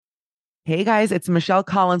Hey guys, it's Michelle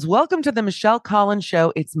Collins. Welcome to the Michelle Collins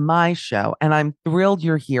Show. It's my show, and I'm thrilled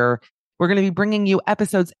you're here. We're going to be bringing you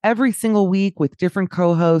episodes every single week with different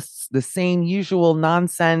co-hosts, the same usual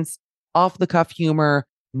nonsense, off-the-cuff humor,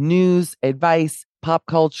 news, advice, pop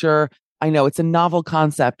culture. I know it's a novel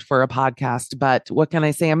concept for a podcast, but what can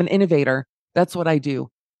I say? I'm an innovator. That's what I do.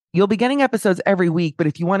 You'll be getting episodes every week, but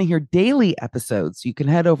if you want to hear daily episodes, you can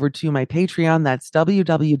head over to my Patreon. That's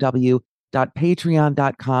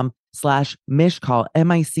www.patreon.com/Michcoll, Michcoll.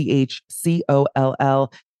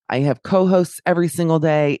 I have co-hosts every single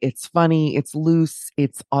day. It's funny, it's loose,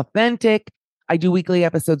 it's authentic. I do weekly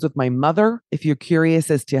episodes with my mother. If you're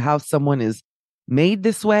curious as to how someone is made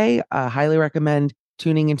this way, I highly recommend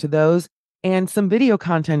tuning into those, and some video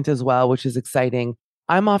content as well, which is exciting.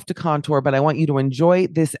 I'm off to contour, but I want you to enjoy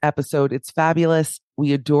this episode. It's fabulous.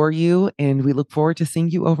 We adore you, and we look forward to seeing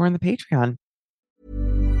you over on the Patreon.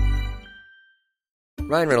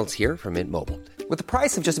 Ryan Reynolds here from Mint Mobile. With the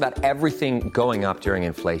price of just about everything going up during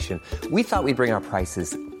inflation, we thought we'd bring our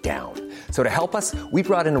prices down. So to help us, we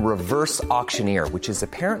brought in a reverse auctioneer, which is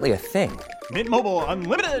apparently a thing. Mint Mobile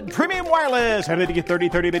Unlimited Premium Wireless. How to get 30,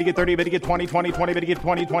 30, bit to get 30, bit to get 20, 20, 20, bit to get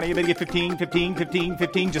 20, 20, bit to get 15, 15, 15,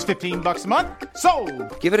 15, just $15 a month?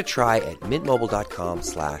 Sold! Give it a try at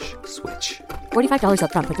mintmobile.com/switch. $45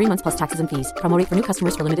 up front for 3 months plus taxes and fees. Promo rate for new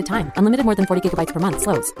customers for limited time. Unlimited more than 40 gigabytes per month.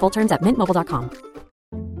 Slows full terms at mintmobile.com.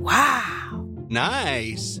 Wow.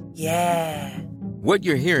 Nice. Yeah. What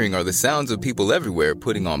you're hearing are the sounds of people everywhere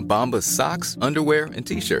putting on Bombas socks, underwear, and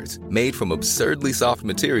T-shirts made from absurdly soft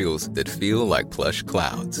materials that feel like plush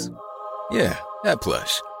clouds. Yeah, that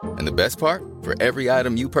plush. And the best part? For every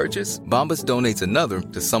item you purchase, Bombas donates another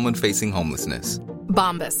to someone facing homelessness.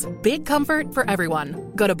 Bombas. Big comfort for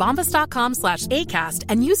everyone. Go to bombas.com/ACAST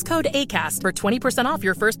and use code ACAST for 20% off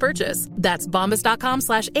your first purchase. That's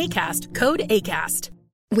bombas.com/ACAST. Code ACAST.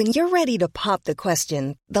 When you're ready to pop the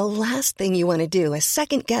question, the last thing you want to do is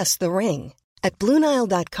second-guess the ring. At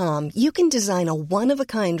BlueNile.com, you can design a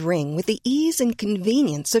one-of-a-kind ring with the ease and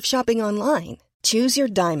convenience of shopping online. Choose your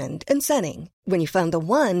diamond and setting. When you find the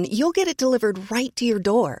one, you'll get it delivered right to your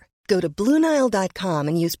door. Go to BlueNile.com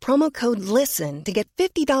and use promo code LISTEN to get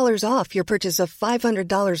 $50 off your purchase of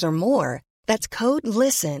 $500 or more. That's code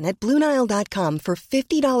LISTEN at BlueNile.com for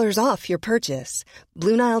 $50 off your purchase.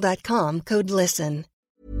 BlueNile.com, code LISTEN.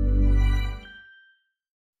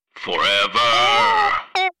 Forever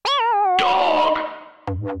Dog.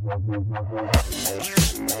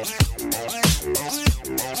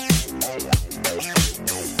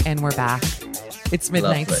 And we're back. It's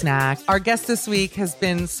Midnight Snack. Our guest this week has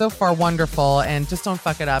been so far wonderful, and just don't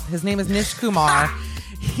fuck it up. His name is Nish Kumar.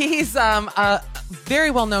 He's a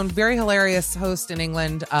very well-known, very hilarious host in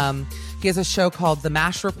England. He has a show called The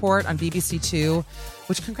MASH Report on BBC Two,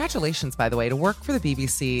 which, congratulations, by the way, to work for the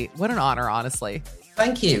BBC. What an honor, honestly.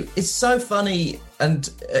 Thank you. It's so funny, and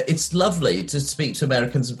it's lovely to speak to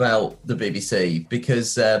Americans about the BBC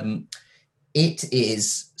because it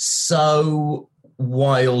is so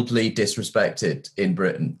wildly disrespected in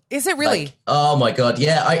Britain. Is it really? Like, oh my God.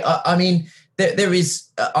 Yeah. I mean, there is,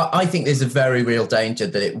 I think there's a very real danger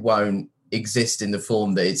that it won't exist in the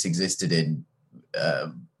form that it's existed in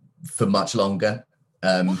for much longer.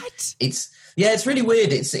 What? It's really weird.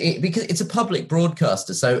 Because it's a public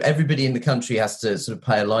broadcaster, so everybody in the country has to sort of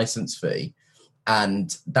pay a license fee,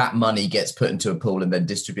 and that money gets put into a pool and then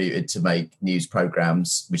distributed to make news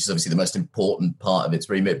programs, which is obviously the most important part of its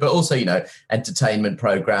remit, but also, entertainment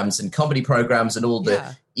programs and comedy programs and all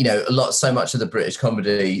the, so much of the British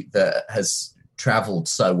comedy that has traveled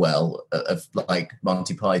so well, of like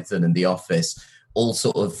Monty Python and The Office, all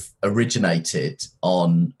sort of originated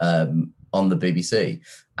on the BBC.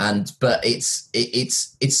 But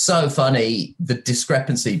it's so funny, the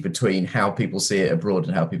discrepancy between how people see it abroad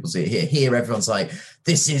and how people see it here. Here, everyone's like,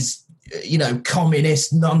 this is,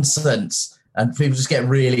 communist nonsense. And people just get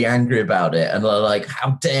really angry about it. And they're like,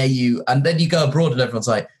 how dare you? And then you go abroad and everyone's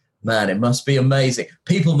like, man, it must be amazing.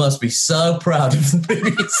 People must be so proud of the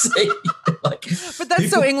BBC. But that's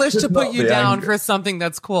so English to put you down for something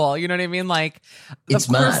that's cool. You know what I mean? Like, of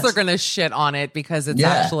course they're going to shit on it because it's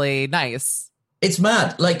actually nice. It's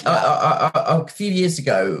mad. Like a few years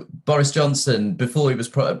ago, Boris Johnson, before he was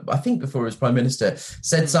Prime Minister,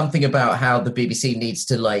 said something about how the BBC needs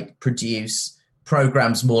to produce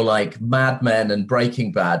programs more like Mad Men and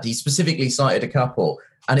Breaking Bad. He specifically cited a couple,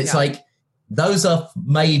 and it's those are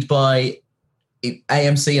made by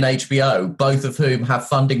AMC and HBO, both of whom have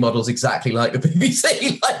funding models exactly like the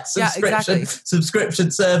BBC, subscription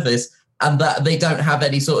service, and that they don't have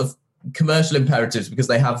any sort of commercial imperatives because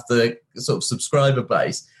they have the sort of subscriber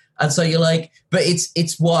base. And so you're like, but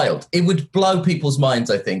it's wild. It would blow people's minds,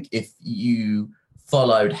 I think, if you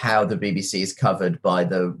followed how the BBC is covered by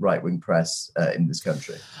the right-wing press in this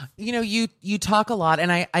country. You know, you talk a lot,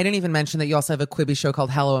 and I didn't even mention that you also have a Quibi show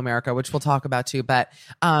called Hello America, which we'll talk about too. But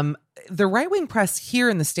the right-wing press here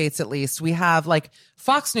in the States, at least, we have like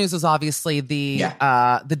Fox News is obviously the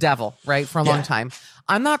devil, right, for a long time.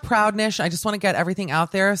 I'm not proud, Nish. I just want to get everything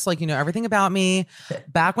out there. So, like, you know, everything about me.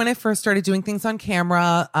 Back when I first started doing things on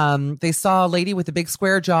camera, they saw a lady with a big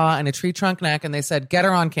square jaw and a tree trunk neck, and they said, get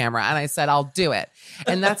her on camera. And I said, I'll do it.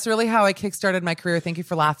 And that's really how I kickstarted my career. Thank you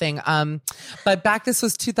for laughing. But back, this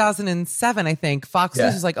was 2007, I think. Fox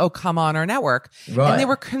News was like, oh, come on our network. Right. And they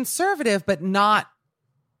were conservative, but not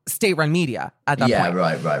state-run media at that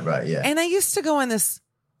point. Right. Yeah. And I used to go on this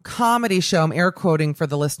comedy show, I'm air quoting for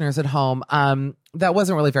the listeners at home, that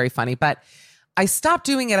wasn't really very funny, but I stopped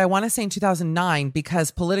doing it, I want to say in 2009,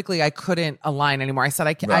 because politically I couldn't align anymore. I said,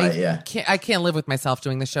 I can't live with myself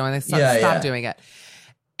doing the show, and I stopped doing it.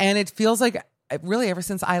 And it feels like, really, ever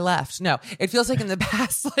since I left, it feels like in the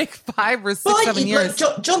past like 5 or 6, 7 years.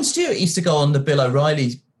 Like Jon Stewart used to go on the Bill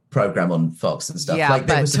O'Reilly program on Fox and stuff. Yeah, like,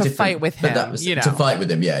 but to fight with him, to fight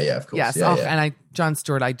with him, of course. Yes, and Jon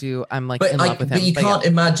Stewart, I'm like in love with him. But you can't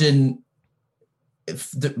imagine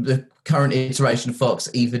if the current iteration of Fox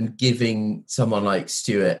even giving someone like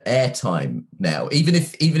Stewart airtime now, even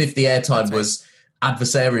if the airtime was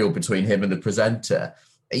adversarial between him and the presenter.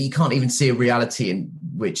 You can't even see a reality in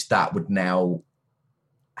which that would now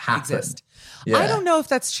happen. Exist. Yeah. I don't know if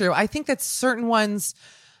that's true. I think that certain ones,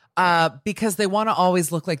 because they want to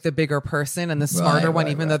always look like the bigger person and the smarter one,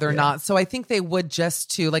 even though they're not. So I think they would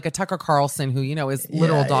just to, like a Tucker Carlson, who, you know, is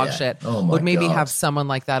literal dog shit, would maybe have someone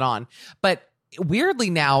like that on. But weirdly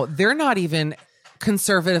now, they're not even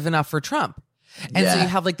conservative enough for Trump. And so you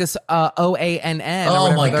have like this OANN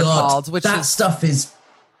or whatever they're called. Which that stuff is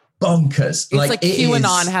bonkers. It's like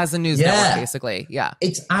QAnon has a news network, basically. Yeah.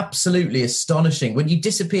 It's absolutely astonishing. When you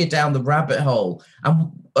disappear down the rabbit hole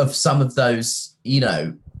of some of those, you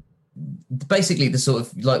know, basically the sort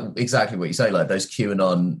of, like, exactly what you say, like those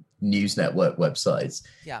QAnon news network websites.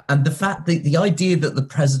 Yeah. And the fact that the idea that the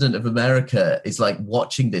president of America is like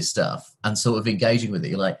watching this stuff and sort of engaging with it,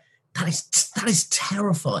 you're like, that is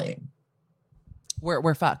terrifying.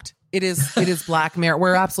 We're fucked. It is Black Mirror.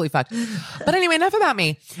 We're absolutely fucked. But anyway, enough about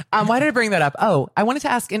me. Why did I bring that up? Oh, I wanted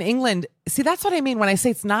to ask, in England, see, that's what I mean when I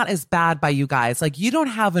say it's not as bad by you guys. Like, you don't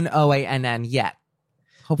have an OANN yet.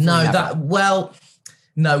 Hopefully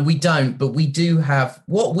no, we don't. But we do have,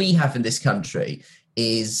 what we have in this country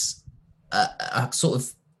is a sort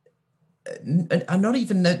of, I'm not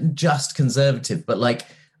even just conservative, but like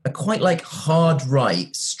a quite like hard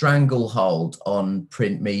right stranglehold on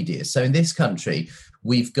print media. So in this country,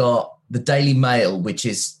 we've got the Daily Mail, which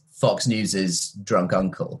is Fox News's drunk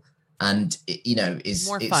uncle, and is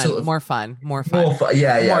more fun.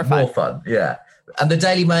 Yeah. And the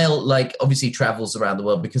Daily Mail, like, obviously travels around the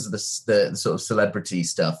world because of the sort of celebrity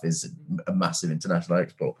stuff is a massive international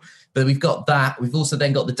export. But we've got that. We've also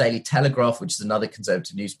then got the Daily Telegraph, which is another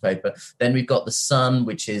conservative newspaper. Then we've got the Sun,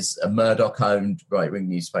 which is a Murdoch-owned right-wing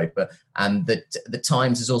newspaper, and the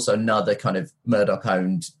Times is also another kind of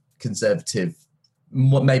Murdoch-owned conservative,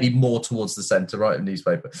 maybe more towards the centre right of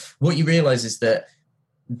newspaper. What you realise is that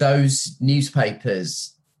those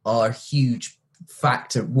newspapers were a huge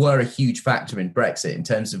factor in Brexit in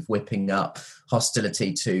terms of whipping up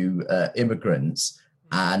hostility to immigrants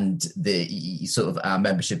and the sort of our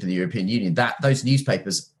membership in the European Union. That those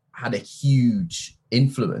newspapers had a huge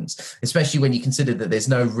influence, especially when you consider that there's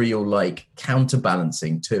no real like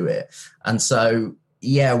counterbalancing to it. And so,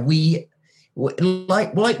 yeah, we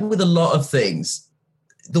like with a lot of things,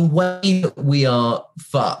 the way that we are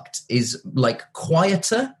fucked is like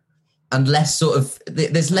quieter and less sort of,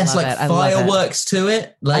 there's less like fireworks to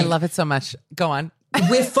it. Like, I love it so much. Go on.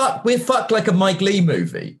 We're fucked like a Mike Leigh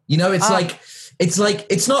movie. You know, it's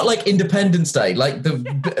not like Independence Day. Like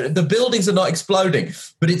the buildings are not exploding,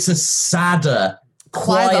 but it's a sadder,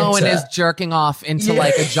 quieter. Clive Owen is jerking off into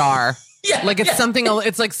like a jar. It's something,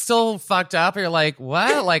 it's like still fucked up. You're like,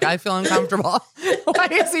 what? Like, I feel uncomfortable. Why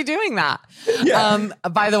is he doing that? Yeah.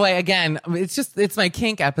 By the way, again, it's my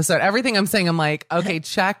kink episode. Everything I'm saying, I'm like, okay,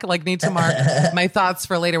 check, like need to mark my thoughts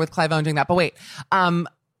for later with Clive Owen doing that. But wait, and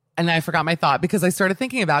I forgot my thought because I started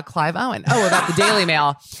thinking about Clive Owen. Oh, about the Daily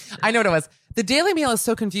Mail. I know what it was. The Daily Mail is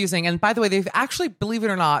so confusing. And by the way, they've actually, believe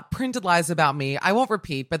it or not, printed lies about me. I won't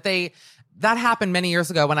repeat, but that happened many years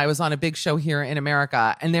ago when I was on a big show here in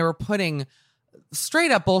America, and they were putting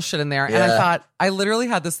straight up bullshit in there. Yeah. And I literally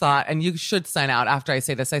had this thought, and you should sign out after I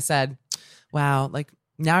say this. I said, wow, like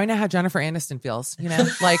now I know how Jennifer Aniston feels, you know,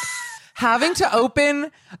 like having to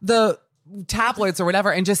open the tabloids or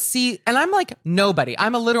whatever and just see, and I'm like nobody.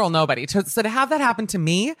 I'm a literal nobody. So to have that happen to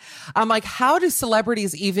me, I'm like, how do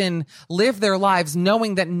celebrities even live their lives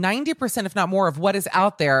knowing that 90%, if not more, of what is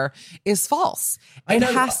out there is false? It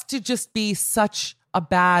has to just be such a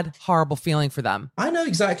bad, horrible feeling for them. I know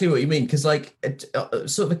exactly what you mean, because like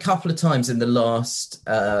sort of a couple of times in the last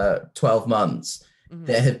 12 months,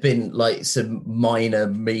 there have been like some minor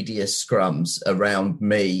media scrums around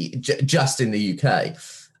me just in the UK.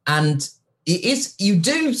 And you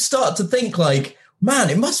do start to think like, man,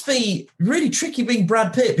 it must be really tricky being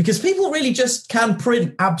Brad Pitt, because people really just can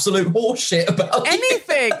print absolute horseshit about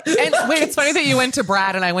anything. And wait, it's funny that you went to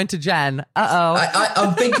Brad and I went to Jen.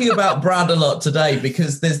 I'm thinking about Brad a lot today,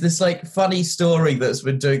 because there's this like funny story that's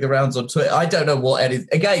been doing the rounds on Twitter. I don't know what it is.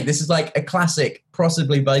 Again, this is like a classic,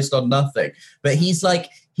 possibly based on nothing. But he's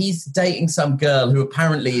dating some girl who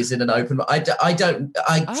apparently is in an open. I'm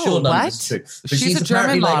sure none of this is true. But she's a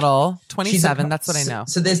German model, 27. That's what I know.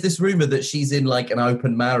 So there's this rumor that she's in like an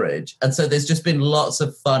open marriage, and so there's just been lots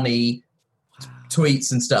of funny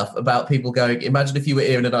tweets and stuff about people going, imagine if you were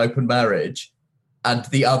in an open marriage and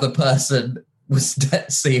the other person was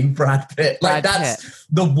seeing Brad Pitt. That's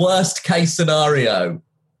the worst case scenario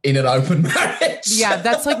in an open marriage. Yeah,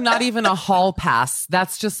 that's like not even a hall pass.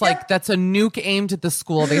 That's just like, that's a nuke aimed at the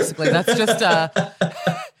school, basically. That's just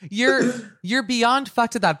you're beyond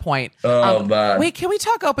fucked at that point. Oh, man. Wait, can we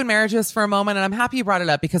talk open marriages for a moment? And I'm happy you brought it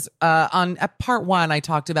up, because at part 1, I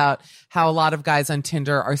talked about how a lot of guys on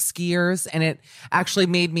Tinder are skiers, and it actually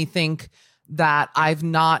made me think that I've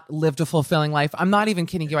not lived a fulfilling life. I'm not even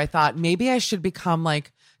kidding you. I thought maybe I should become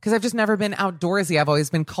like, because I've just never been outdoorsy. I've always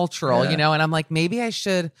been cultural, and I'm like, maybe I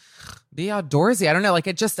should be outdoorsy. I don't know. Like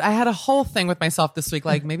I had a whole thing with myself this week.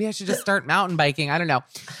 Like maybe I should just start mountain biking. I don't know.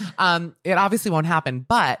 It obviously won't happen.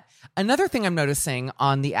 But another thing I'm noticing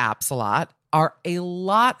on the apps a lot are a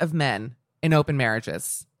lot of men in open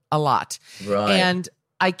marriages. A lot. Right. And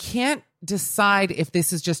I can't decide if this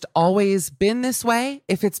has just always been this way,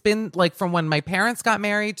 if it's been like from when my parents got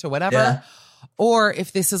married to whatever, or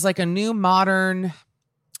if this is like a new modern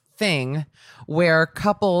thing where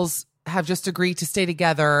couples have just agreed to stay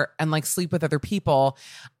together and like sleep with other people.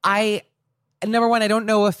 Number one, I don't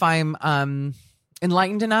know if I'm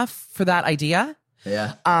enlightened enough for that idea.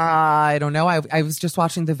 Yeah. I don't know. I was just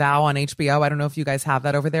watching The Vow on HBO. I don't know if you guys have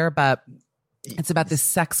that over there, but it's about this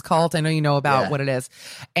sex cult. I know you know about what it is.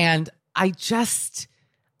 And I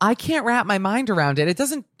can't wrap my mind around it.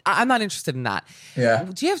 I'm not interested in that. Yeah.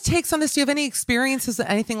 Do you have takes on this? Do you have any experiences,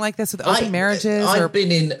 anything like this with open marriages? I've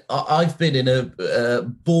been in a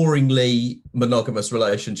boringly monogamous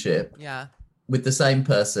relationship. Yeah. With the same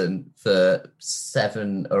person for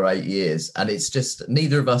 7 or 8 years. And it's just,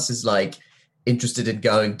 neither of us is like interested in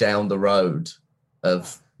going down the road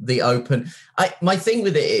of the open. My thing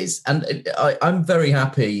with it is, and I'm very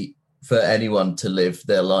happy for anyone to live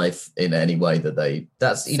their life in any way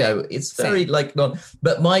it's very like not,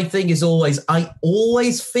 but my thing is always, I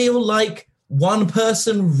always feel like one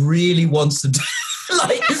person really wants to do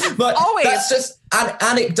but always. That's just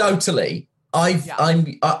anecdotally. I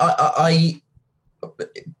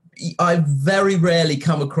very rarely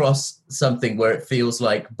come across something where it feels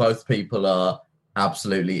like both people are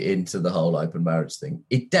absolutely into the whole open marriage thing.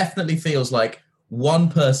 It definitely feels like one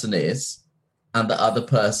person is, and the other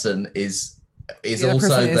person is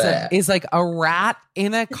also there. Is like a rat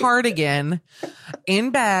in a cardigan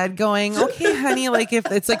in bed going, okay, honey, like if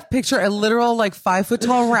it's like picture a literal like 5 foot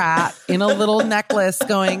tall rat in a little necklace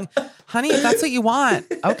going, honey, if that's what you want.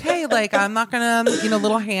 Okay. Like I'm not going to,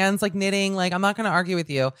 little hands like knitting. Like I'm not going to argue with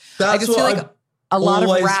you. I just feel like a lot of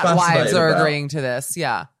rat wives are agreeing to this.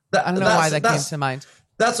 Yeah. I don't know why that came to mind.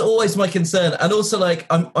 That's always my concern. And also, like,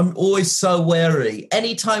 I'm always so wary.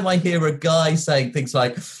 Anytime I hear a guy saying things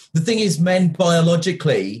like, the thing is, men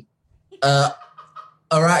biologically are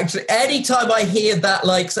actually, anytime I hear that,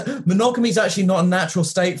 like, monogamy is actually not a natural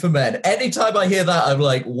state for men. Anytime I hear that, I'm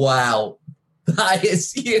like, wow, that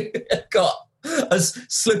is, you got as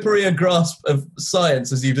slippery a grasp of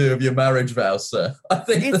science as you do of your marriage vows, sir. I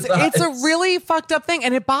think it's a really fucked up thing,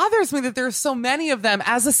 and it bothers me that there's so many of them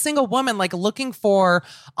as a single woman, like looking for,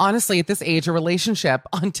 honestly, at this age, a relationship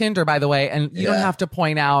on Tinder, by the way, and you don't have to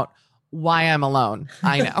point out why I'm alone.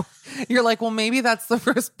 I know. You're like, well, maybe that's the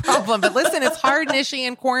first problem. But listen, it's hard, Nishi,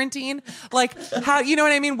 in quarantine. Like, how, you know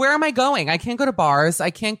what I mean? Where am I going? I can't go to bars.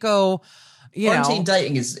 I can't go... Quarantine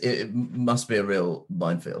dating it must be a real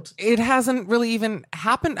minefield. It hasn't really even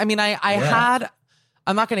happened. I mean, I'm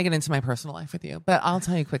not going to get into my personal life with you, but I'll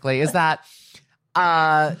tell you quickly is that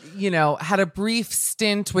had a brief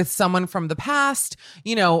stint with someone from the past.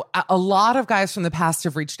 A lot of guys from the past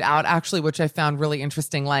have reached out, actually, which I found really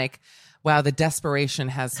interesting. Like, wow, the desperation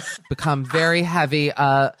has become very heavy,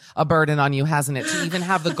 a burden on you, hasn't it? To even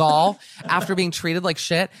have the gall after being treated like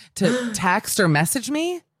shit to text or message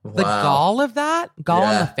me. The gall of that,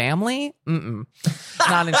 on the family.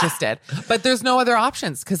 Not interested. But there's no other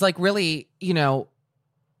options. Cause like really, it's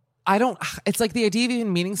like the idea of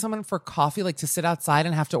even meeting someone for coffee, like to sit outside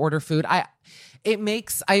and have to order food.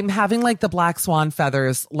 I'm having like the black swan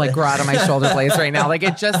feathers like grow out of my shoulder blades right now. Like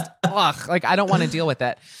it just, like I don't want to deal with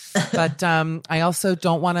it. But I also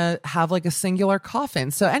don't want to have like a singular coffin.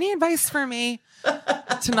 So any advice for me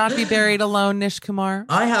to not be buried alone, Nish Kumar?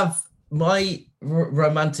 I have my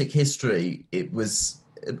romantic history.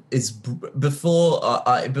 Before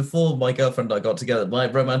my girlfriend and I got together. My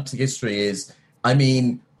romantic history is,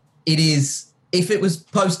 if it was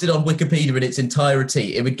posted on Wikipedia in its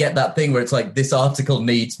entirety, it would get that thing where it's like, this article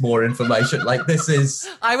needs more information. Like this is...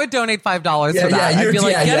 I would donate $5 for that. I'd be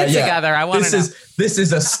like, get it together. I want to know. This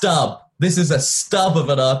is a stub. This is a stub of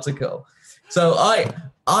an article. So I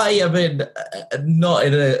am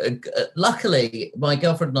luckily, my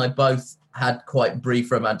girlfriend and I both had quite brief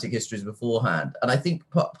romantic histories beforehand. And I think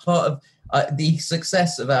part of the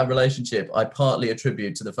success of our relationship, I partly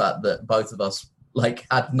attribute to the fact that both of us like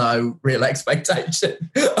had no real expectation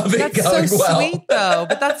of it going well. That's so sweet though.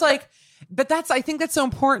 I think that's so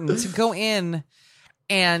important to go in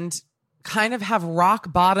and kind of have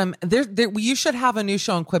rock bottom. You should have a new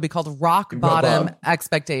show on Quibi called Rock Bottom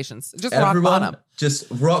Expectations. Just rock bottom. Just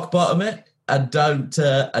rock bottom it and don't,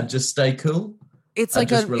 and just stay cool. It's like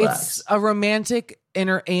it's a romantic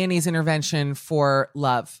A&E's intervention for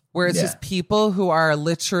love, where it's just people who are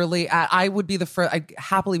literally, I would be the first, I'd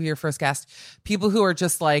happily be your first guest, people who are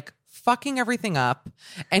just like fucking everything up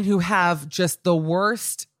and who have just the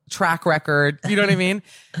worst track record, you know what I mean?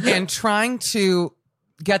 And trying to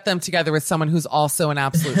get them together with someone who's also an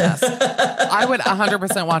absolute mess. I would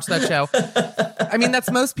 100% watch that show. I mean,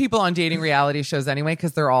 that's most people on dating reality shows anyway,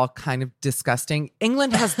 because they're all kind of disgusting.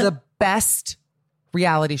 England has the best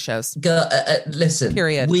reality shows. Listen,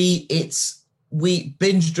 period. We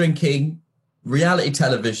binge drinking, reality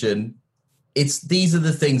television. These are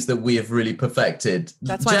the things that we have really perfected.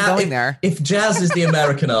 That's why I'm going there. If jazz is the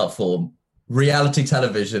American art form, reality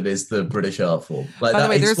television is the British art form. Like, by the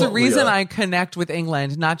way, there's a reason I connect with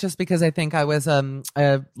England, not just because I think I was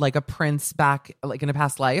like a prince back like in a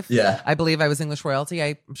past life. Yeah, I believe I was English royalty.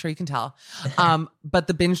 I'm sure you can tell. But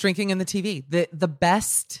the binge drinking and the TV, the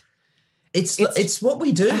best. It's what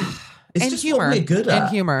we do. It's and just humor. what we're good at.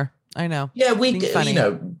 And humor. I know. Yeah, we do.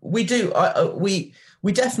 We do. We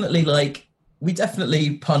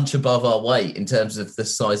definitely punch above our weight in terms of the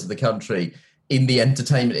size of the country in the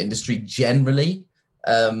entertainment industry generally,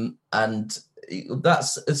 and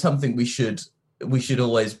that's something we should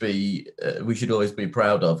always be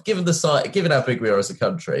proud of. Given the size, given how big we are as a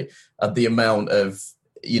country, and the amount of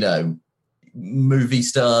movie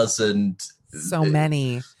stars and so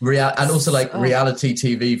many and also like reality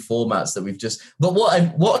TV formats that we've just. But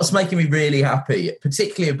what's making me really happy,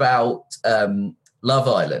 particularly about Love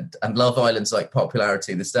Island and Love Island's like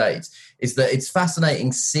popularity in the States, is that it's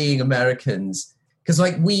fascinating seeing Americans, because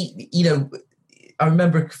like I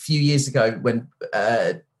remember a few years ago when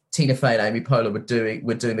Tina Fey and Amy Poehler were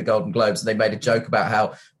doing the Golden Globes, and they made a joke about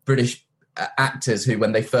how British actors who,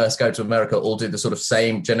 when they first go to America, all do the sort of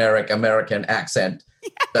same generic American accent.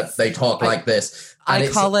 Yes. That they talk like this. And I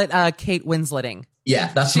call it Kate Winsletting.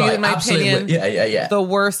 Yeah, that's right. In my opinion, yeah. The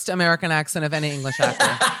worst American accent of any English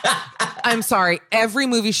actor. I'm sorry. Every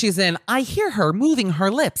movie she's in, I hear her moving her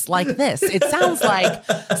lips like this. It sounds like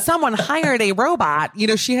someone hired a robot.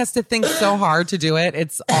 She has to think so hard to do it.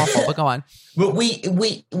 It's awful. But go on. Well,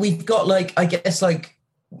 we've got like, I guess like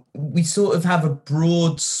we sort of have a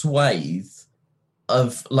broad swathe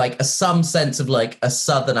of like some sense of like a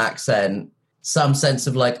Southern accent, some sense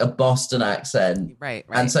of like a Boston accent. Right.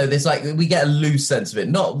 And so there's like, we get a loose sense of it,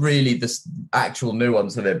 not really the actual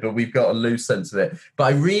nuance of it, but we've got a loose sense of it. But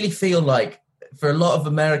I really feel like for a lot of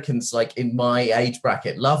Americans, like in my age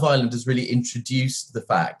bracket, Love Island has really introduced the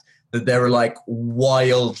fact that there are like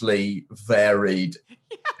wildly varied.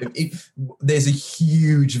 There's a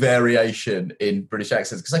huge variation in British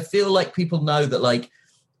accents, because I feel like people know that like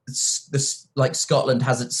Scotland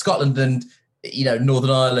and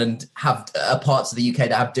Northern Ireland have parts of the UK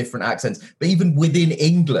that have different accents, but even within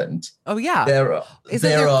England, there are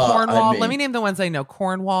Cornwall. Let me name the ones I know.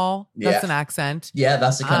 Cornwall, that's an accent. Yeah,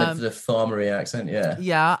 that's a kind of the farmery accent.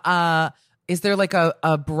 Yeah. Is there like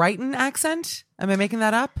a Brighton accent? Am I making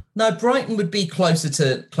that up? No, Brighton would be closer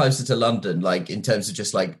to London, like in terms of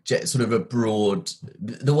just like sort of a broad.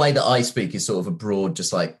 The way that I speak is sort of a broad,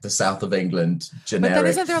 just like the south of England generic. But then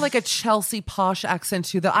isn't there like a Chelsea posh accent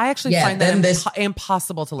too? That I actually find that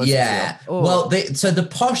impossible to listen to. Oh. Well, so the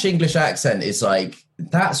posh English accent is like,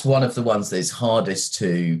 that's one of the ones that's hardest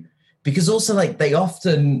to, because also like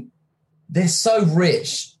they're so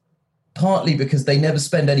rich, partly because they never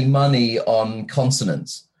spend any money on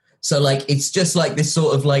consonants. So like it's just like this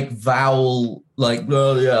sort of like vowel, like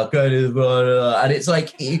oh yeah, going to, and it's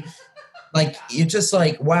like you're just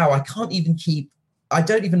like, wow, I don't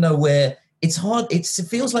even know where. It's hard. It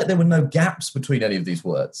feels like there were no gaps between any of these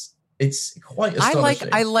words. It's quite astonishing.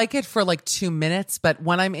 I like it for like 2 minutes, but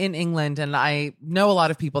when I'm in England and I know a lot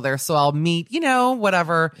of people there, so I'll meet,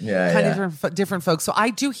 whatever of different folks. So I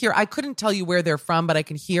couldn't tell you where they're from, but I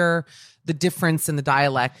can hear the difference in the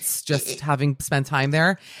dialects just having spent time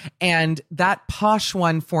there. And that posh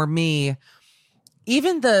one for me,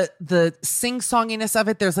 even the sing-songiness of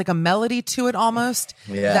it, there's like a melody to it almost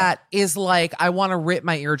that is like, I want to rip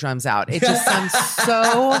my eardrums out. It just sounds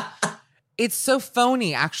so... It's so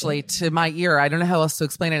phony, actually, to my ear. I don't know how else to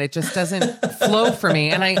explain it. It just doesn't flow for me,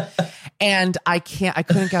 and I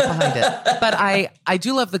couldn't get behind it. But I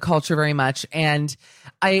do love the culture very much, and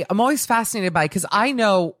I'm always fascinated by it because I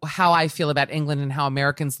know how I feel about England and how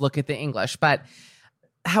Americans look at the English, but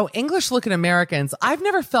how English look at Americans, I've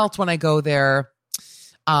never felt when I go there.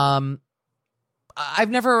 I've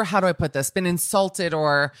never, how do I put this, been insulted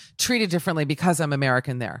or treated differently because I'm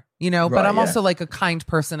American there, but I'm also like a kind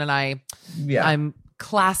person and I'm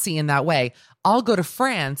classy in that way. I'll go to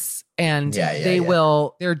France and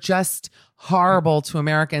they're just horrible to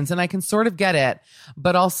Americans, and I can sort of get it,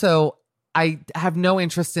 but also I have no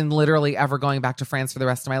interest in literally ever going back to France for the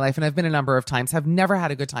rest of my life. And I've been a number of times, have never had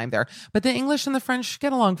a good time there. But the English and the French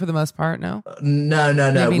get along for the most part, no? No.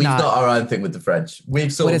 Maybe We've not. got our own thing with the French.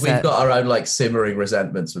 We've got our own like simmering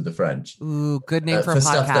resentments with the French. Ooh, good name for a podcast.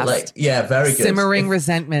 Stuff that, very good. Simmering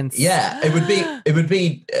resentments. Yeah, it would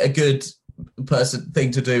be a good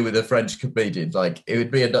thing to do with a French comedian. Like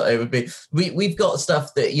we've got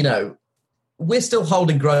stuff that, we're still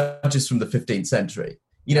holding grudges from the 15th century.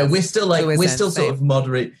 We're still sort of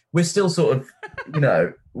moderate. We're still sort of,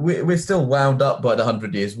 we're still wound up by the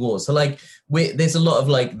 100 Years' War. So like, there's a lot of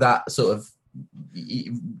like that sort of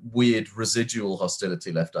weird residual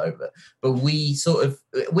hostility left over. But we sort of,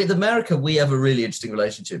 with America, we have a really interesting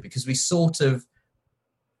relationship because we sort of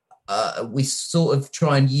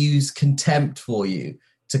try and use contempt for you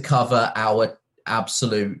to cover our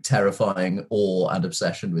absolute terrifying awe and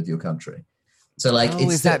obsession with your country. So like,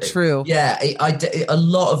 is that true? Yeah, a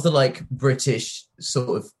lot of the like British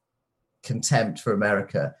sort of contempt for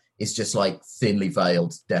America is just like thinly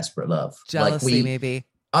veiled, desperate love. Jealousy, maybe.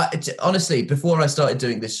 Honestly, before I started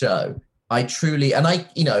doing this show, I truly, and I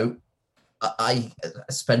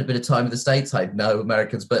spent a bit of time in the States. I know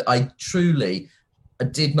Americans, but I truly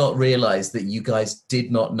did not realize that you guys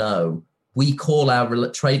did not know. We call our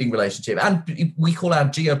trading relationship and we call our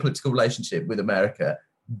geopolitical relationship with America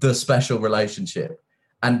the special relationship.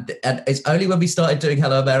 And it's only when we started doing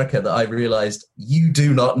Hello America that I realized you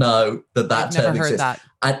do not know that term exists.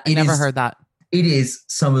 I've never heard that. It is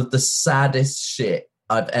some of the saddest shit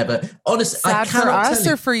I've ever... Honestly, sad for us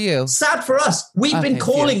or for you? Sad for us. We've been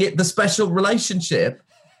calling it the special relationship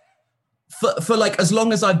for like as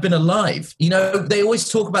long as I've been alive. They always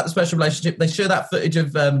talk about the special relationship. They show that footage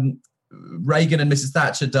of Reagan and Mrs.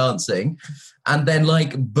 Thatcher dancing, and then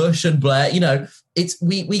like Bush and Blair. It's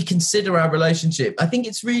we consider our relationship. I think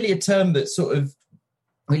it's really a term that sort of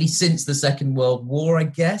really since the Second World War, I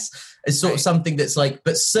guess, is sort of something that's like,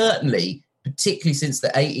 but certainly, particularly since the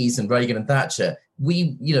 80s and Reagan and Thatcher,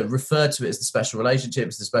 we refer to it as the special relationship.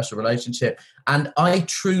 It's the special relationship, and I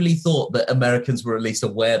truly thought that Americans were at least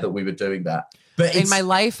aware that we were doing that. But in my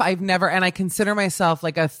life, I've never, and I consider myself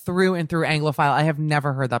like a through and through Anglophile. I have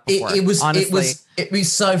never heard that before. It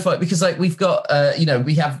was so fun because like we've got,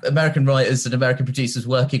 we have American writers and American producers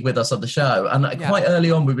working with us on the show. And quite early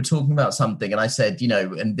on, we were talking about something and I said,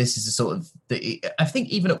 and this is a sort of, I think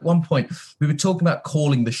even at one point we were talking about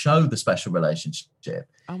calling the show the special relationship.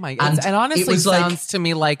 Oh my God. And honestly, it sounds to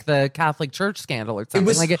me like the Catholic Church scandal or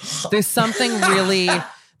something. There's something really,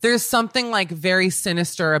 there's something like very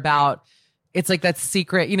sinister about. It's like that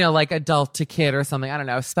secret, like adult to kid or something. I don't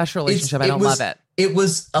know. Special relationship. I don't love it. It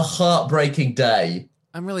was a heartbreaking day.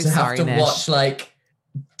 I'm really sorry, to have to watch like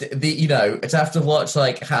to have to watch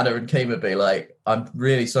like Hannah and Kima be like, I'm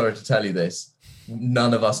really sorry to tell you this.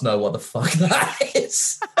 None of us know what the fuck that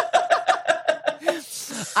is.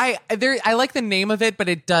 I like the name of it, but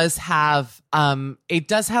it does have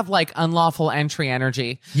like unlawful entry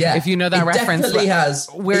energy. Yeah, if you know that it reference, definitely has.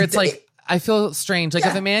 Where it's like I feel strange. Like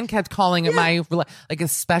if a man kept calling it my like a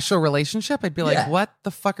special relationship, I'd be like, "What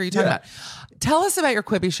the fuck are you talking about?" Tell us about your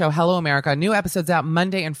Quibi show, Hello America. New episodes out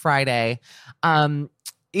Monday and Friday.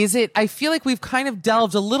 Is it? I feel like we've kind of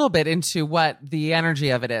delved a little bit into what the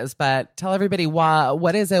energy of it is, but tell everybody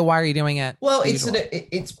what is it? Why are you doing it? Well,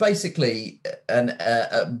 it's basically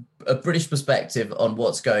a British perspective on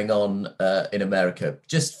what's going on in America,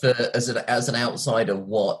 just for as an outsider,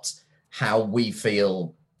 how we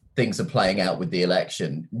feel things are playing out with the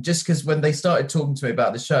election. Just because when they started talking to me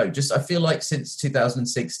about the show, I feel like since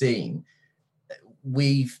 2016,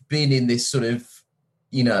 we've been in this sort of,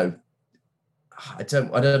 I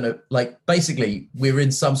don't know. Like basically, we're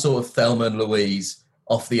in some sort of Thelma and Louise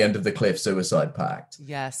off the end of the cliff suicide pact.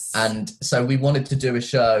 Yes. And so we wanted to do a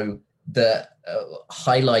show that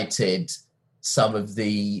highlighted some of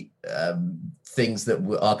the things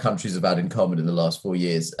that our countries have had in common in the last 4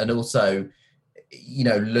 years, and also,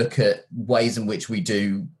 look at ways in which we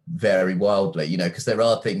do vary wildly. Because there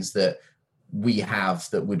are things that we have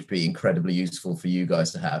that would be incredibly useful for you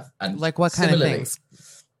guys to have. And like what kind of things?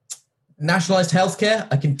 Nationalized healthcare.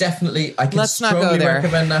 I can Let's strongly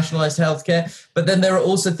recommend nationalized healthcare. But then there are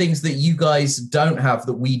also things that you guys don't have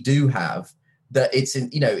that we do have that it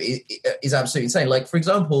is absolutely insane. Like, for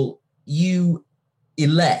example, you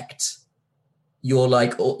elect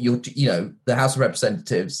the House of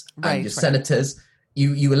Representatives and your senators.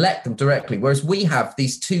 You elect them directly, whereas we have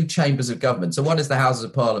these two chambers of government. So one is the Houses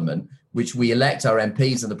of Parliament, which we elect our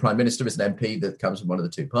MPs, and the Prime Minister is an MP that comes from one of the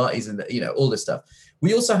two parties, and all this stuff.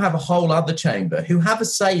 We also have a whole other chamber who have a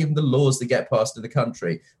say in the laws that get passed in the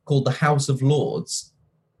country, called the House of Lords,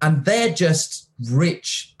 and they're just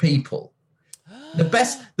rich people. The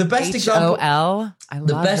best example.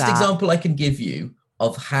 Example I can give you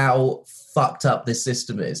of how fucked up this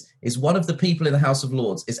system is one of the people in the House of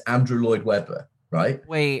Lords is Andrew Lloyd Webber, right?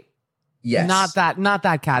 Wait. Yes. Not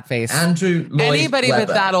that cat face. Andrew Lloyd Anybody Webber.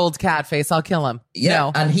 with that old cat face, I'll kill him. Yeah.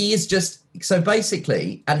 No. And he is just, so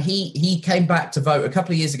basically, and he came back to vote a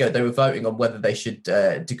couple of years ago. They were voting on whether they should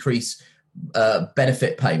decrease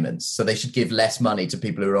benefit payments. So they should give less money to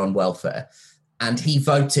people who are on welfare. And he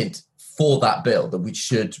voted for that bill, that we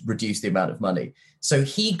should reduce the amount of money. So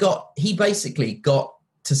he basically got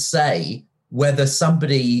to say whether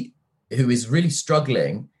somebody who is really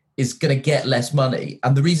struggling is going to get less money.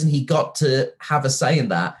 And the reason he got to have a say in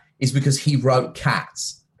that is because he wrote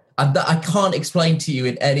Cats. And I can't explain to you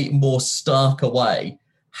in any more stark a way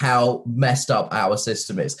how messed up our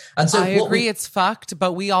system is. And so I agree it's fucked,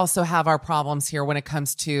 but we also have our problems here when it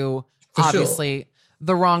comes to obviously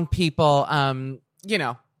the wrong people,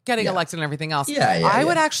 getting elected and everything else. I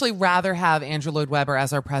would actually rather have Andrew Lloyd Webber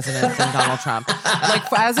as our president than Donald Trump.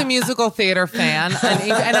 Like, as a musical theater fan,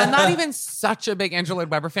 and I'm not even such a big Andrew Lloyd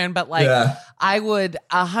Webber fan, but I would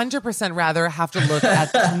 100% rather have to look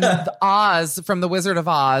at Oz from The Wizard of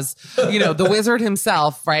Oz, the wizard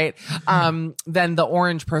himself, right? Than the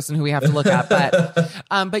orange person who we have to look at.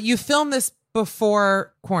 But you filmed this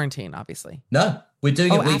before quarantine, obviously. No, we're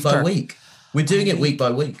doing it week by week. We're doing it week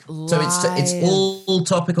by week. So it's all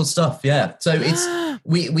topical stuff. Yeah. So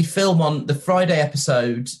we film on the Friday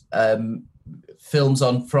episode, films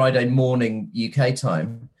on Friday morning UK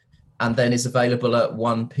time, and then is available at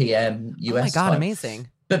 1 p.m. US time. Oh my God, amazing.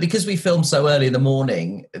 But because we film so early in the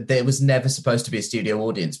morning, there was never supposed to be a studio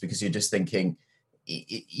audience, because you're just thinking,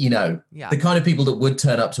 the kind of people that would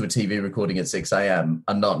turn up to a TV recording at 6 a.m.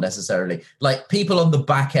 are not necessarily, like, people on the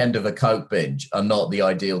back end of a Coke binge are not the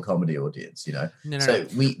ideal comedy audience, No.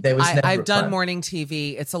 There was never I've done morning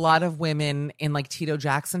TV. It's a lot of women in like Tito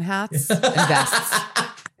Jackson hats and vests.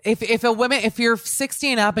 If you're 60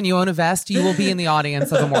 and up and you own a vest, you will be in the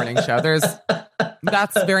audience of a morning show.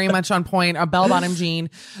 That's very much on point. A bell-bottom jean.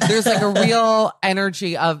 There's like a real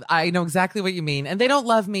energy of, I know exactly what you mean. And they don't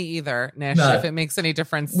love me either, Nish, if it makes any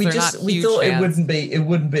difference. We thought it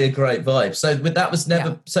wouldn't be a great vibe. So that was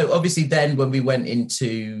never, so obviously then when we went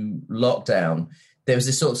into lockdown, there was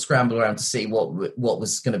this sort of scramble around to see what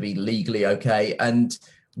was going to be legally okay. And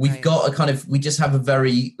we've got we just have a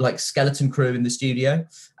very skeleton crew in the studio,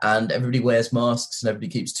 and everybody wears masks and everybody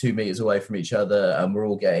keeps 2 meters away from each other. And we're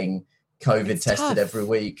all getting COVID tested every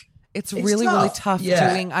week. It's really, really tough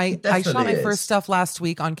doing. I shot my first stuff last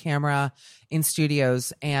week on camera. in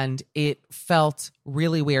studios, and it felt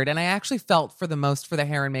really weird. And I actually felt for the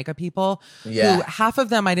hair and makeup people who half of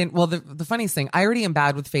them I didn't. Well, the funniest thing, I already am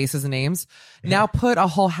bad with faces and names. Now put a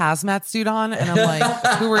whole hazmat suit on, and I'm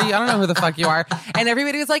like, who are you? I don't know who the fuck you are. And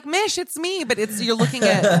everybody was like, Mish, it's me. But you're looking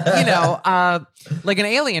at, like an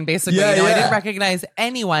alien, basically. I didn't recognize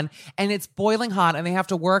anyone. And it's boiling hot, and they have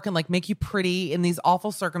to work and like make you pretty in these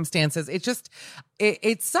awful circumstances. It just,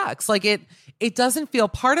 it sucks. Like it doesn't feel,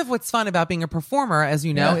 part of what's fun about being a performer, as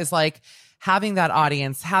you know, is like having that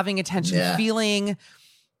audience, having attention, feeling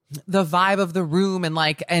the vibe of the room,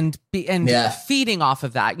 and feeding off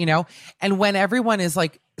of that, and when everyone is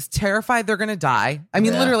like terrified they're gonna die. I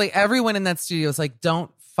mean, literally everyone in that studio is like,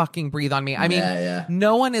 don't fucking breathe on me. I mean,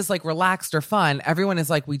 no one is like relaxed or fun. Everyone is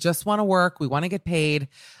like, we just want to work, we want to get paid,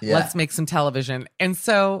 let's make some television. And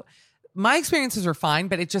so my experiences were fine,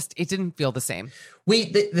 but it didn't feel the same.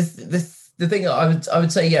 The thing I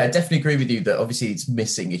would say, I definitely agree with you that obviously it's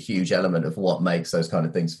missing a huge element of what makes those kind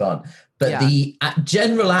of things fun. But the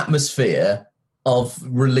general atmosphere of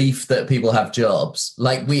relief that people have jobs,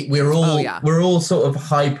 like we're all sort of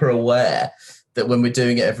hyper aware that when we're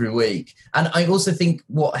doing it every week. And I also think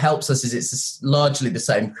what helps us is it's largely the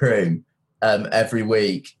same crew every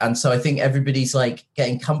week. And so I think everybody's like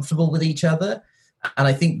getting comfortable with each other. And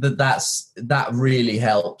I think that really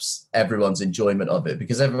helps everyone's enjoyment of it,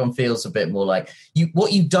 because everyone feels a bit more like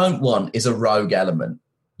what you don't want is a rogue element.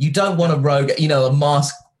 You don't want a rogue, a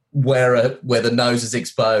mask wearer where the nose is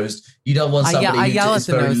exposed. You don't want somebody I yell at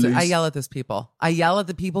the nose. I yell at those people. I yell at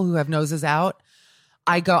the people who have noses out.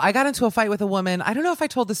 I got into a fight with a woman. I don't know if I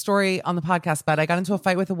told the story on the podcast, but I got into a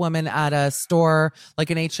fight with a woman at a store, like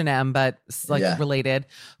an H&M, but related,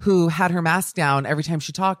 who had her mask down every time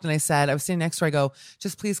she talked. And I was sitting next to her. I go,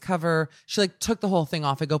 just please cover. She like took the whole thing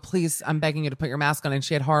off. I go, please, I'm begging you to put your mask on. And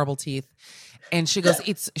she had horrible teeth. And she goes,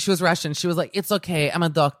 she was Russian. She was like, it's okay. I'm a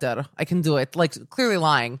doctor. I can do it. Like clearly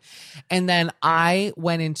lying. And then I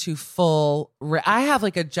went into I have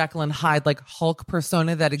like a Jekyll and Hyde, like Hulk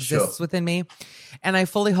persona that exists within me. And I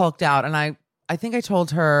fully hulked out. And I think I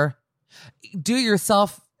told her, do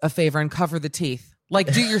yourself a favor and cover the teeth.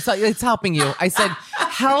 Like do yourself. It's helping you. I said,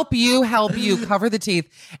 help you, cover the teeth.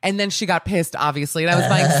 And then she got pissed, obviously. And I was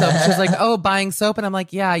buying soap. She was like, oh, buying soap. And I'm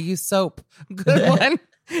like, yeah, use soap. Good one.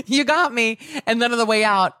 You got me. And then on the way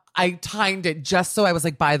out, I timed it just so I was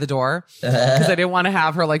like by the door, because I didn't want to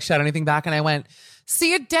have her like shut anything back. And I went,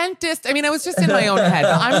 see a dentist. I mean, I was just in my own head.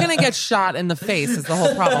 I'm going to get shot in the face is the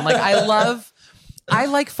whole problem. Like I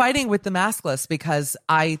like fighting with the maskless because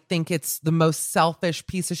I think it's the most selfish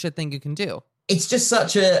piece of shit thing you can do. It's just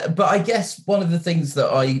but I guess one of the things that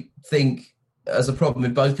I think as a problem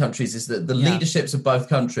in both countries is that the leaderships of both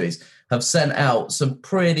countries have sent out some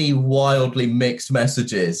pretty wildly mixed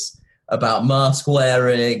messages about mask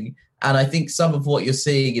wearing. And I think some of what you're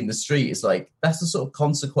seeing in the street is like, that's the sort of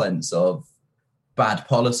consequence of bad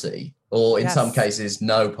policy, or in some cases,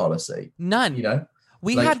 no policy. None.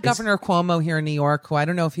 We had Governor Cuomo here in New York, who I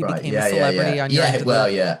don't know if he became a celebrity on your end.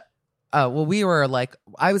 Well, we were like,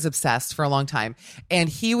 I was obsessed for a long time. And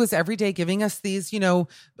he was every day giving us these,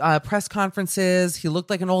 press conferences. He looked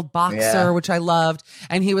like an old boxer, which I loved.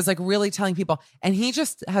 And he was like really telling people, and he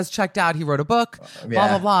just has checked out. He wrote a book, blah,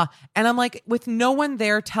 blah, blah. And I'm like, with no one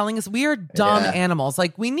there telling us, we are dumb animals.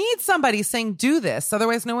 Like we need somebody saying, do this.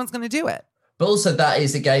 Otherwise no one's going to do it. But also that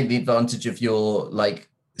is again, the advantage of your like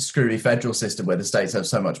screwy federal system where the states have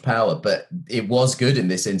so much power. But it was good in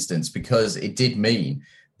this instance because it did mean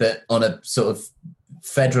that on a sort of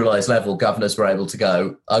federalized level, governors were able to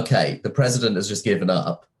go, okay, the president has just given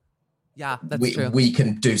up. Yeah, that's true. We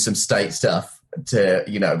can do some state stuff to,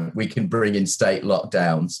 we can bring in state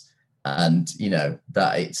lockdowns, and, there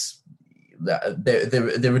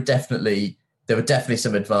were definitely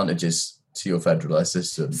some advantages to your federalized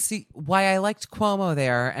system. See, why I liked Cuomo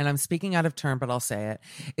there, and I'm speaking out of turn, but I'll say it,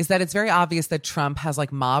 is that it's very obvious that Trump has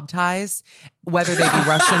like mob ties, whether they be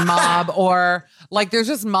Russian mob or like there's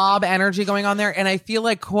just mob energy going on there. And I feel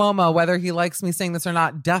like Cuomo, whether he likes me saying this or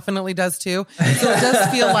not, definitely does too. So it does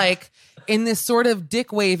feel like in this sort of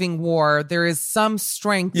dick waving war, there is some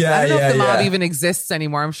strength. I don't know if the mob even exists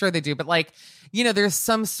anymore. I'm sure they do, but like, there's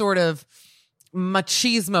some sort of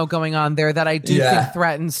machismo going on there that I do think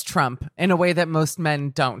threatens Trump in a way that most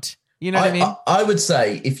men don't. You know what I mean? I would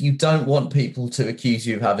say if you don't want people to accuse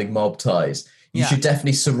you of having mob ties, you should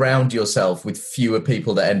definitely surround yourself with fewer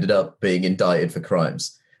people that ended up being indicted for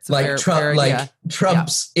crimes.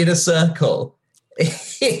 Trump's inner circle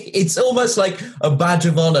It's almost like a badge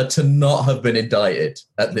of honor to not have been indicted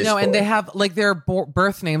at this point. No, and they have like their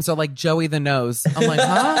birth names are like Joey the Nose. I'm like,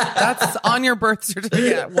 huh? That's on your birth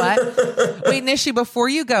certificate. What? Wait, Nishi, before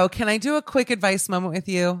you go, can I do a quick advice moment with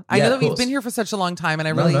you? I know that we've been here for such a long time, and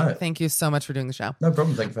I really thank you so much for doing the show. No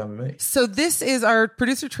problem. Thank you for having me. So this is our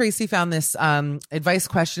producer Tracy found this advice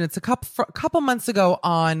question. It's a couple months ago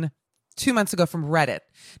 2 months ago from Reddit.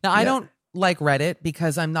 Now, I don't like Reddit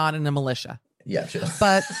because I'm not in a militia. Yeah, sure.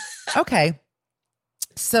 But okay.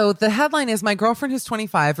 So the headline is, my girlfriend who's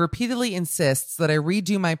 25 repeatedly insists that I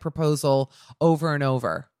redo my proposal over and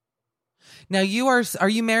over. Now are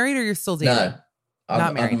you married or you're still dating? No,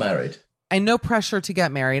 not married. I'm married. And no pressure to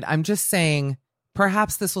get married. I'm just saying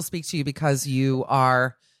perhaps this will speak to you because you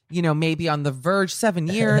are, maybe on the verge. 7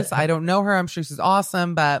 years. I don't know her. I'm sure she's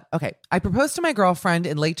awesome. But okay. I proposed to my girlfriend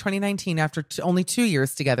in late 2019 after only 2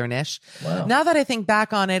 years together, Nish. Wow. Now that I think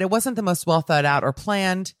back on it, it wasn't the most well thought out or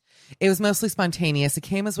planned. It was mostly spontaneous. It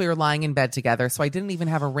came as we were lying in bed together. So I didn't even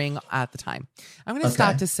have a ring at the time. I'm going to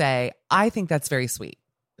stop to say, I think that's very sweet.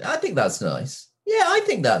 I think that's nice. Yeah, I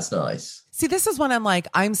think that's nice. See, this is when I'm like,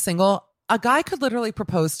 I'm single. A guy could literally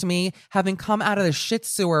propose to me having come out of the shit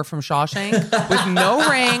sewer from Shawshank with no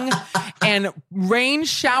ring and rain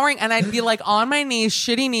showering. And I'd be like on my knees,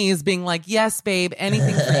 shitty knees, being like, yes, babe,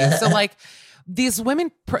 anything for you. So like these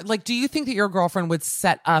women, like, do you think that your girlfriend would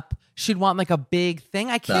set up, she'd want like a big thing?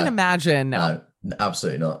 I can't imagine. No,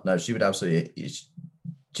 absolutely not. No, she would absolutely,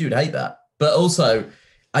 she would hate that. But also,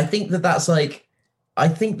 I feel that that's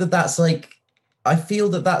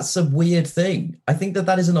a weird thing. I think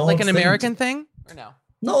that is an odd thing. Like an American thing? Or no?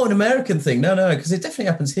 Not an American thing. No, because it definitely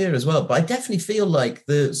happens here as well. But I definitely feel like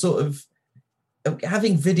the sort of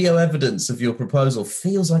having video evidence of your proposal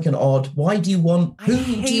feels like an odd. Why do you want? Who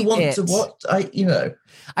do you want to what?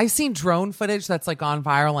 I've seen drone footage that's like gone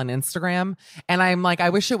viral on Instagram, and I'm like, I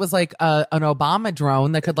wish it was like an Obama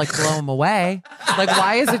drone that could like blow him away. Like,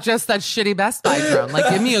 why is it just that shitty Best Buy drone?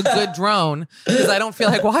 Like, give me a good drone because I don't feel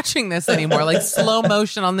like watching this anymore. Like slow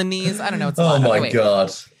motion on the knees. I don't know. It's a lot. My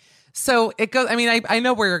God. So it goes, I mean, I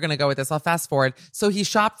know where you're going to go with this. I'll fast forward. So he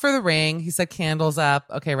shopped for the ring. He said, candles up.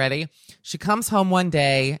 Okay, ready? She comes home one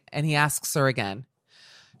day and he asks her again.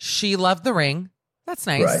 She loved the ring. That's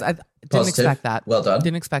nice. Right. I didn't expect that. Well done.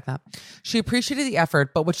 Didn't expect that. She appreciated the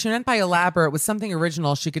effort, but what she meant by elaborate was something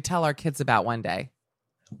original she could tell our kids about one day.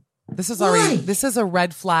 This is a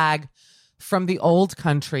red flag from the old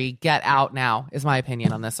country. Get out now is my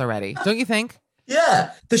opinion on this already. Don't you think?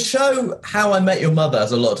 Yeah, the show How I Met Your Mother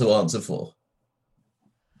has a lot to answer for.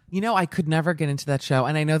 I could never get into that show,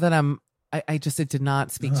 and I know that it did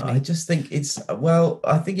not speak to me. I just think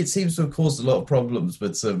I think it seems to have caused a lot of problems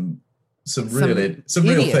with some real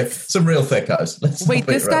thickos. Wait,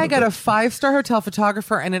 this guy got a 5-star hotel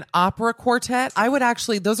photographer and an opera quartet. I would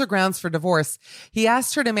actually, those are grounds for divorce. He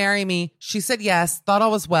asked her to marry me. She said yes, thought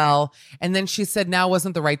all was well. And then she said now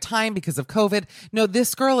wasn't the right time because of COVID. No,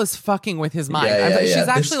 this girl is fucking with his mind. She's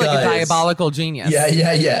actually like a diabolical genius.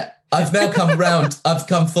 Yeah. I've now come round. I've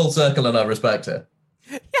come full circle and I respect her.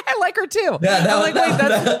 Yeah, I like her too. Yeah, now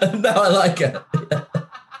I like her.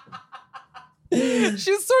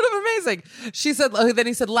 She's sort of amazing. She said, then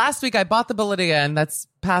he said, last week I bought the bullet again. That's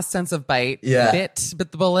past tense of bite. Yeah. Bit the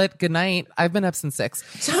bullet. Good night. I've been up since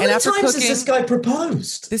 6. So how many times has this guy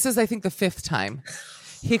proposed? This is, I think, the 5th time.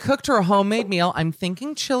 He cooked her a homemade meal. I'm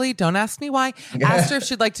thinking chili. Don't ask me why. Asked her if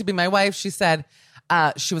she'd like to be my wife. She said,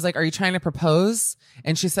 she was like, are you trying to propose?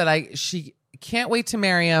 And she said, she can't wait to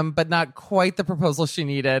marry him, but not quite the proposal she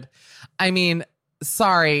needed. I mean,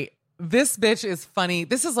 sorry. This bitch is funny.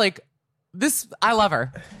 This is like, I love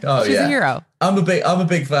her. Oh, she's a hero. I'm a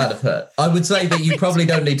big fan of her. I would say that you probably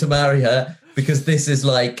don't need to marry her because this is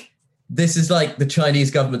like the Chinese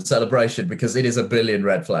government celebration because it is a billion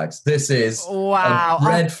red flags. This is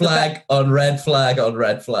red flag on red flag on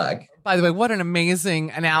red flag. By the way, what an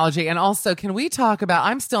amazing analogy. And also, can we talk about,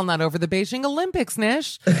 I'm still not over the Beijing Olympics,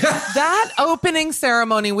 Nish. That opening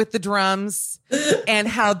ceremony with the drums and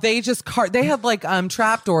how they just they had like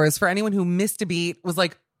trapdoors for anyone who missed a beat, was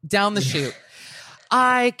like down the chute.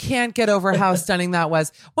 I can't get over how stunning that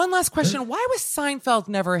was. One last question. Why was Seinfeld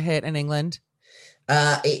never a hit in England?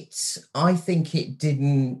 I think it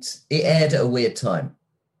didn't. It aired at a weird time.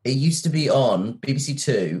 It used to be on BBC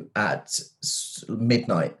Two at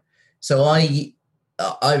midnight. So I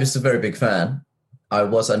was a very big fan. I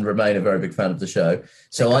was and remain a very big fan of the show.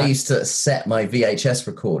 So I used to set my VHS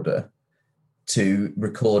recorder to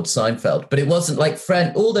record Seinfeld, but it wasn't like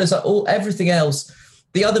everything else.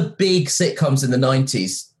 The other big sitcoms in the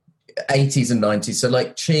 80s and 90s, so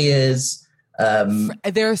like Cheers,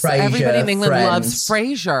 There's Frasier, everybody in England Friends. loves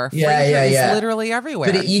Frasier. Yeah, Frasier yeah. is literally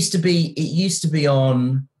everywhere. But it used to be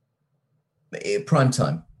on prime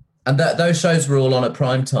time, and those shows were all on at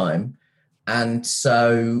prime time, and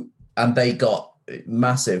they got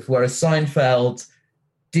massive. Whereas Seinfeld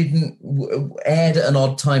didn't aired at an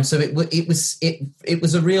odd time, so it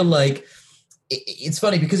was a real like. It's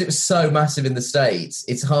funny because it was so massive in the States.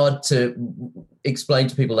 It's hard to explain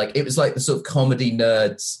to people. Like, it was like the sort of comedy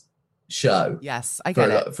nerds show. Yes, I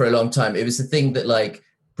get it. For a long time, it was the thing that like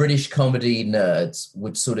British comedy nerds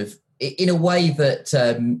would sort of, in a way that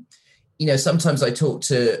sometimes I talk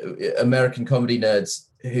to American comedy nerds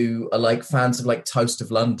who are like fans of like Toast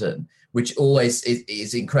of London, which always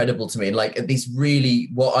is incredible to me. And like these really,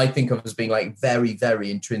 what I think of as being like very,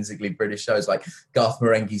 very intrinsically British shows, like Garth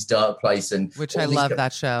Marenghi's Dark Place, and which I love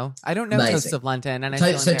that show. I don't know Amazing. Toast of London, and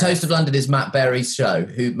Toast of London is Matt Berry's show.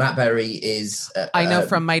 Who Matt Berry is? I know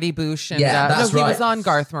from Mighty Boosh, and that's right. He was on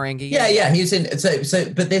Garth Marenghi. Yeah, he was in.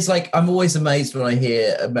 So, but there's like, I'm always amazed when I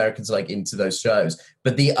hear Americans like into those shows.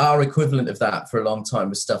 But our equivalent of that for a long time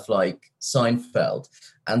was stuff like Seinfeld.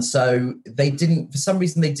 And so they didn't, for some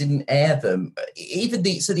reason, they didn't air them. Even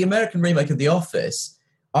the American remake of The Office,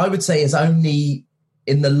 I would say, has only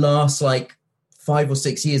in the last like 5 or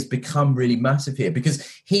 6 years become really massive here, because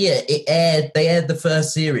here they aired the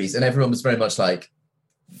first series and everyone was very much like,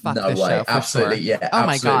 fuck no this way, show, absolutely, sure. yeah, oh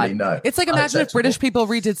my absolutely God. No. It's like, imagine if British people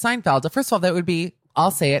redid Seinfeld. First of all, that would be,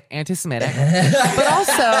 I'll say it, anti-Semitic, but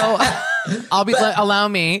also, allow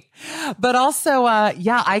me. But also,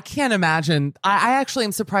 I can't imagine. I actually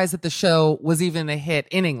am surprised that the show was even a hit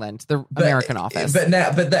in England, the American Office. But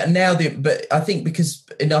I think because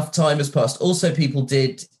enough time has passed, also people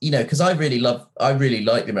did, because I really like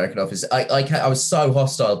the American Office. I was so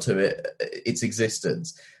hostile to its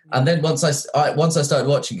existence, and then once I started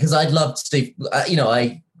watching, because I loved Steve,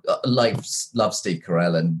 I love Steve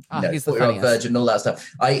Carell and he's the funniest. Virgin and all that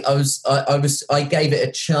stuff. I gave it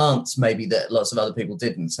a chance maybe that lots of other people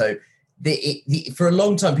didn't. So for a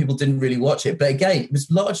long time people didn't really watch it. But again, it was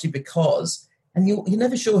largely because, and you're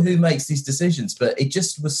never sure who makes these decisions, but it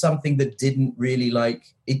just was something that didn't really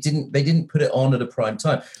they didn't put it on at a prime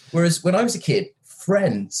time. Whereas when I was a kid,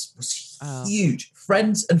 Friends was huge.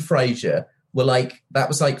 Friends and Frasier were like, that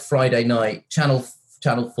was like Friday night, Channel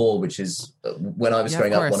 4, which is when I was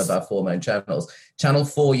growing up, one of our 4 main channels. Channel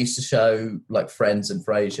 4 used to show like Friends and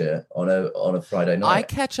Frasier on a Friday night. I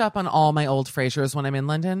catch up on all my old Frasiers when I'm in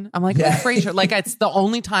London. I'm like, Frasier. Like, it's the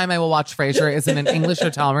only time I will watch Frasier is in an English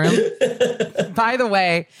hotel room. By the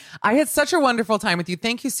way, I had such a wonderful time with you.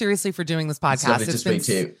 Thank you seriously for doing this podcast. It's lovely to speak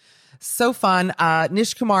to you. So fun.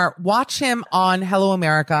 Nish Kumar, watch him on Hello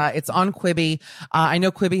America. It's on Quibi. I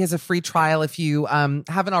know Quibi has a free trial. If you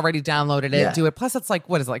haven't already downloaded it, do it. Plus, it's like,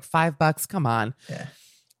 what is it, like $5? Come on. Yeah.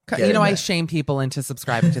 I shame people into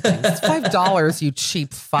subscribing to things. It's $5, you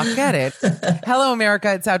cheap fuck. Get it. Hello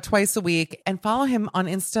America. It's out twice a week. And follow him on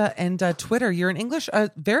Insta and Twitter. You're a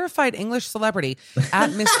verified English celebrity at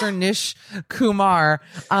Mr. Nish Kumar.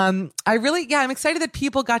 I'm excited that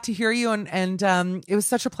people got to hear you, and it was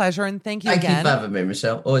such a pleasure. And thank you again. Thank you for having me,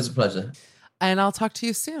 Michelle. Always a pleasure. And I'll talk to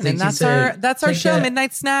you soon. That's our show, care.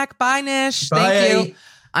 Midnight Snack. Bye, Nish. Bye. Thank you.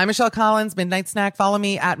 I'm Michelle Collins, Midnight Snack. Follow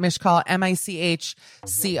me at Mishcall,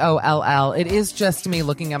 MICHCOLL. It is just me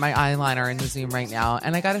looking at my eyeliner in the Zoom right now.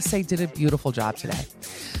 And I got to say, did a beautiful job today.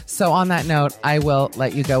 So on that note, I will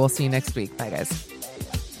let you go. We'll see you next week. Bye, guys.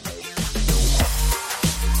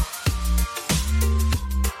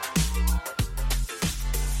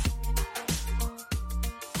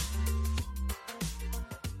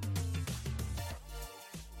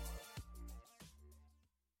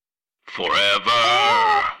 Forever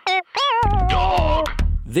Dog.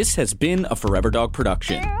 This has been a Forever Dog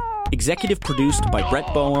production. Executive produced by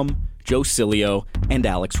Brett Boehm, Joe Cilio, and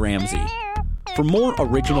Alex Ramsey. For more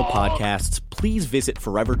original podcasts, please visit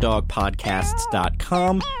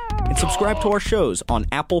foreverdogpodcasts.com and subscribe to our shows on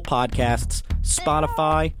Apple Podcasts,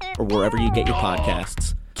 Spotify, or wherever you get your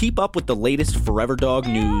podcasts. Keep up with the latest Forever Dog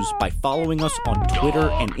news by following us on Twitter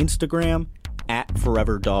and Instagram at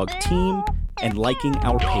Forever Dog Team and liking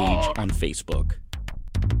our page on Facebook.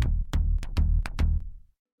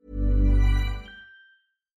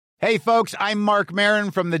 Hey, folks, I'm Mark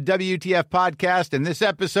Maron from the WTF Podcast, and this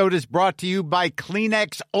episode is brought to you by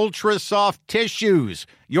Kleenex Ultra Soft Tissues,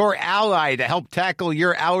 your ally to help tackle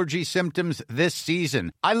your allergy symptoms this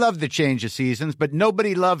season. I love the change of seasons, but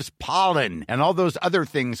nobody loves pollen and all those other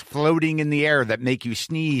things floating in the air that make you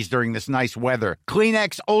sneeze during this nice weather.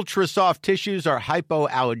 Kleenex Ultra Soft Tissues are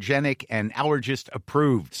hypoallergenic and allergist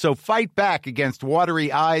approved, so fight back against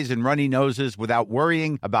watery eyes and runny noses without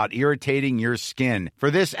worrying about irritating your skin.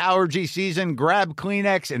 For this allergy season, grab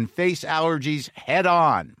Kleenex and face allergies head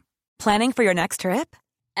on. Planning for your next trip?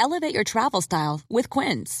 Elevate your travel style with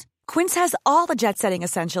Quince. Quince has all the jet-setting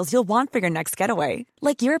essentials you'll want for your next getaway,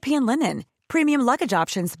 like European linen, premium luggage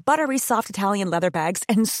options, buttery soft Italian leather bags,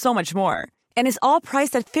 and so much more. And is all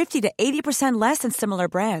priced at 50 to 80% less than similar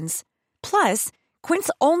brands. Plus, Quince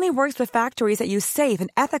only works with factories that use safe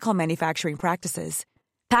and ethical manufacturing practices.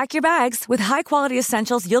 Pack your bags with high-quality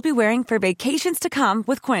essentials you'll be wearing for vacations to come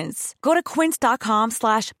with Quince. Go to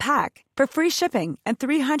quince.com/pack for free shipping and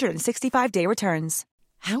 365-day returns.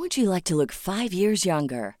 How would you like to look 5 years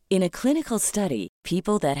younger? In a clinical study,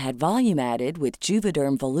 people that had volume added with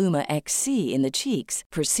Juvederm Voluma XC in the cheeks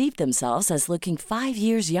perceived themselves as looking 5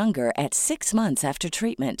 years younger at 6 months after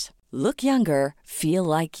treatment. Look younger, feel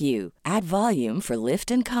like you. Add volume for lift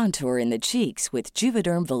and contour in the cheeks with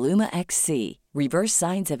Juvederm Voluma XC. Reverse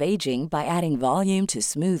signs of aging by adding volume to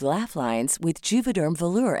smooth laugh lines with Juvederm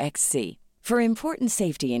Volure XC. For important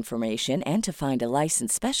safety information and to find a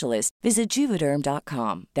licensed specialist, visit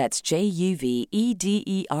Juvederm.com. That's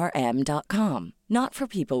JUVEDERM.com. Not for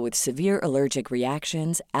people with severe allergic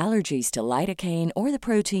reactions, allergies to lidocaine, or the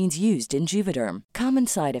proteins used in Juvederm. Common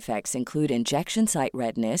side effects include injection site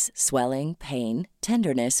redness, swelling, pain,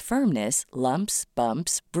 tenderness, firmness, lumps,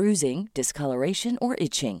 bumps, bruising, discoloration, or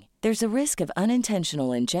itching. There's a risk of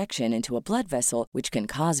unintentional injection into a blood vessel, which can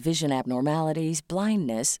cause vision abnormalities,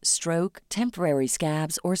 blindness, stroke, temporary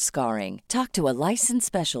scabs, or scarring. Talk to a licensed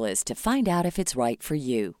specialist to find out if it's right for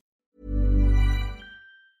you.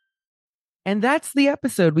 And that's the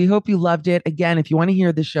episode. We hope you loved it. Again, if you want to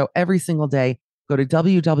hear this show every single day, go to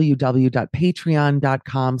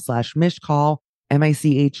www.patreon.com/Mishcall,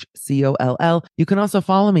 MICHCOLL. You can also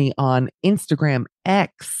follow me on Instagram,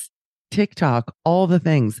 X, TikTok, all the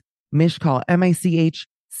things. Mishcall,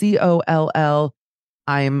 MICHCOLL.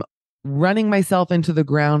 I'm running myself into the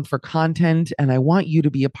ground for content, and I want you to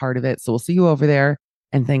be a part of it. So we'll see you over there.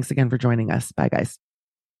 And thanks again for joining us. Bye, guys.